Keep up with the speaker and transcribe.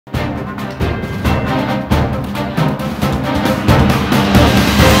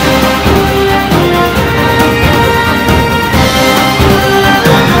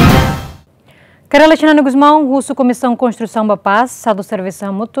Rala Xanana Gusmão, husu Comissão Construção da Paz, do Serviço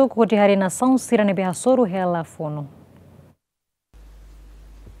Hamutuk, o harii nasaun sirane behasoru rela fono.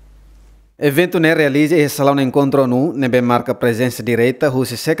 Evento ne realiza e salão no encontro nu, nebe marca presença direita,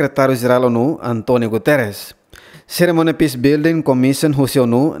 husu secretário-geral nu, Antônio Guterres. Cerimônia Peace Building Commission husu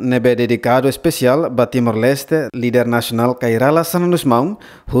nu, nebe dedicado especial ba Timor-Leste, líder nacional Rala Xanana Gusmão,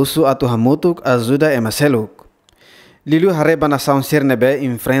 husu atu hamutuk ajuda emaseluk. Lilu hareba nasaun sir nebe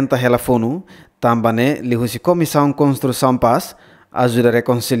enfrenta rela fono, tambane li husi Comissão Construção Paz ajuda a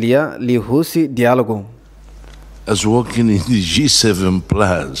reconciliar li husi diálogo. As working in the G7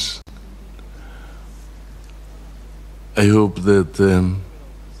 Plus, I hope that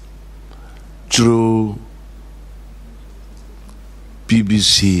through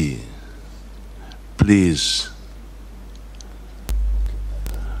BBC, please,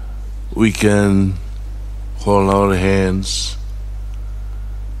 we can hold our hands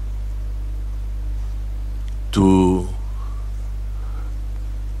to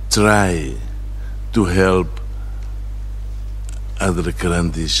try to help other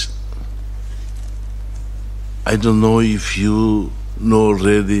countries. I don't know if you know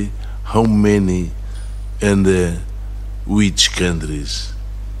already how many and which countries.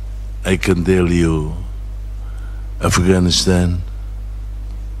 I can tell you: Afghanistan,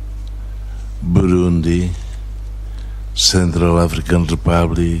 Burundi, Central African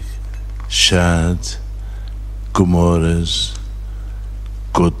Republic, Chad, Comoras,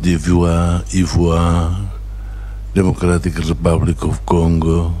 Côte d'Ivoire, Democratic Republic of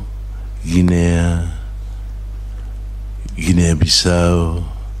Congo, Guinea-Bissau,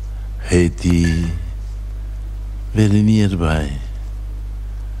 Haiti, very nearby.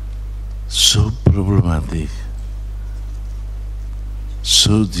 So problematic,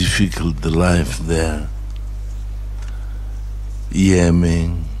 so difficult the life there.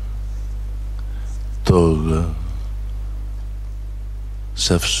 Yemen, Togo,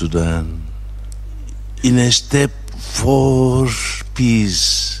 South Sudan, in a step for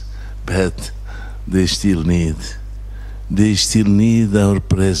peace, but they still need our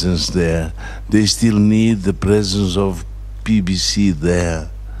presence there. They still need the presence of BBC there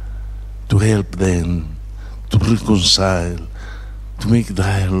to help them, to reconcile, to make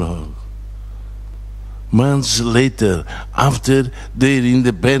dialogue. Months later, after their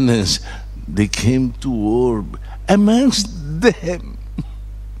independence, they came to war amongst them.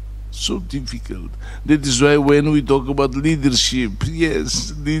 So difficult. That is why when we talk about leadership,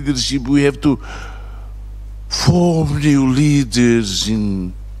 yes, leadership, we have to form new leaders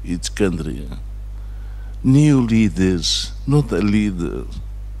in each country. New leaders, not a leader.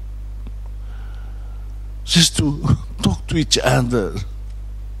 Just to talk to each other.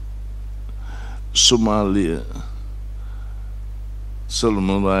 Somalia,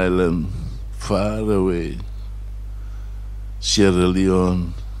 Solomon Island, far away. Sierra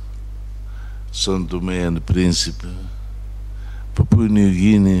Leone, São Tomé and Príncipe, Papua New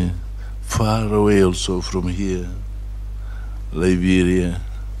Guinea, far away also from here, Liberia.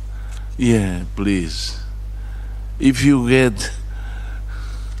 Yeah, please, if you get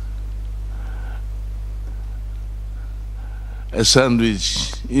a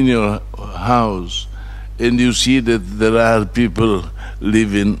sandwich in your house and you see that there are people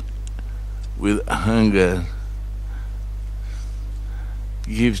living with hunger,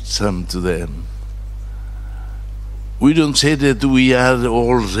 give some to them. We don't say that we are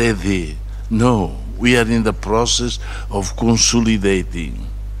all ready. No, we are in the process of consolidating.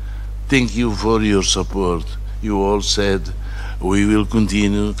 Thank you for your support. You all said we will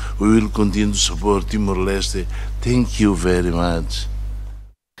continue to support Timor-Leste. Thank you very much.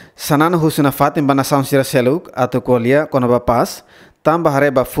 Sanana husu na fatin ba nasaun sira seluk atau kolia konaba paz, tambah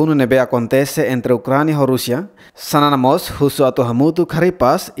hareba funu nebe acontece entre Ucrânia e Rússia, sanana mos husu atu hamutuk harii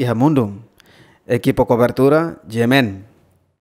paz e mundu. Equipo cobertura, Yemen.